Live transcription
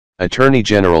Attorney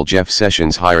General Jeff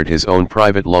Sessions hired his own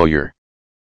private lawyer.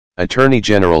 Attorney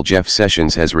General Jeff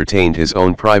Sessions has retained his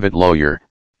own private lawyer,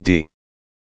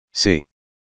 D.C.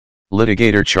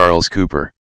 litigator Charles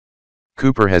Cooper.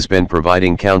 Cooper has been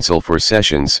providing counsel for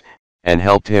Sessions, and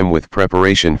helped him with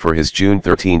preparation for his June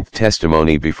 13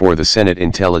 testimony before the Senate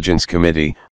Intelligence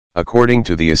Committee, according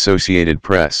to the Associated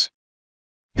Press.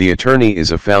 The attorney is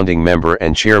a founding member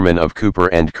and chairman of Cooper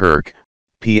 & Kirk,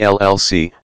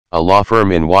 PLLC, a law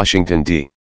firm in Washington,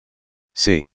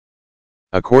 D.C.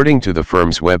 According to the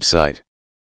firm's website,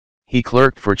 he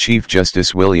clerked for Chief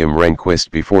Justice William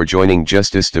Rehnquist before joining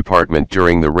Justice Department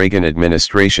during the Reagan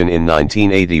administration in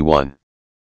 1981.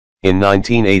 In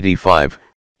 1985,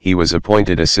 he was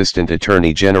appointed Assistant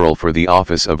Attorney General for the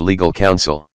Office of Legal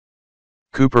Counsel.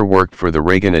 Cooper worked for the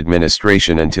Reagan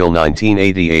administration until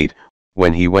 1988,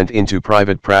 when he went into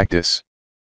private practice.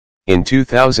 In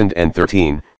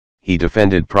 2013, he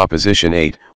defended Proposition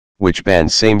 8, which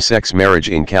bans same-sex marriage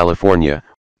in California,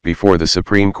 before the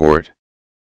Supreme Court.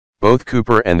 Both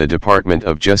Cooper and the Department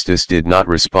of Justice did not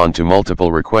respond to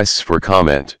multiple requests for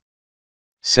comment.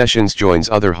 Sessions joins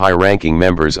other high-ranking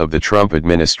members of the Trump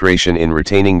administration in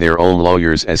retaining their own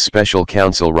lawyers as special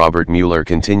counsel. Robert Mueller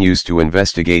continues to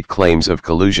investigate claims of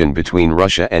collusion between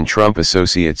Russia and Trump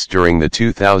associates during the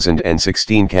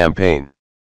 2016 campaign.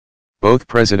 Both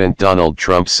President Donald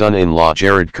Trump's son-in-law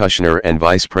Jared Kushner and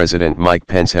Vice President Mike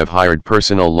Pence have hired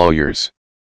personal lawyers.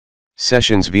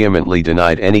 Sessions vehemently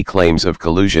denied any claims of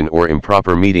collusion or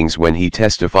improper meetings when he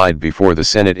testified before the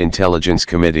Senate Intelligence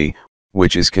Committee,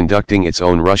 which is conducting its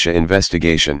own Russia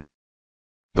investigation.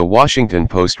 The Washington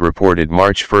Post reported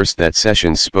March 1 that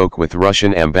Sessions spoke with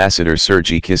Russian Ambassador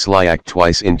Sergei Kislyak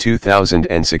twice in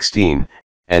 2016,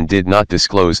 and did not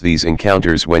disclose these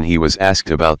encounters when he was asked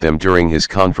about them during his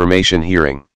confirmation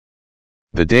hearing.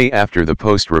 The day after the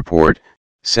Post report,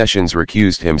 Sessions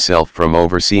recused himself from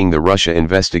overseeing the Russia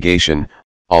investigation,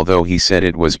 although he said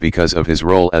it was because of his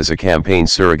role as a campaign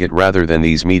surrogate rather than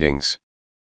these meetings.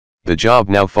 The job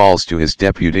now falls to his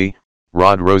deputy,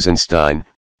 Rod Rosenstein,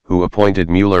 who appointed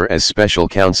Mueller as special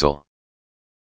counsel.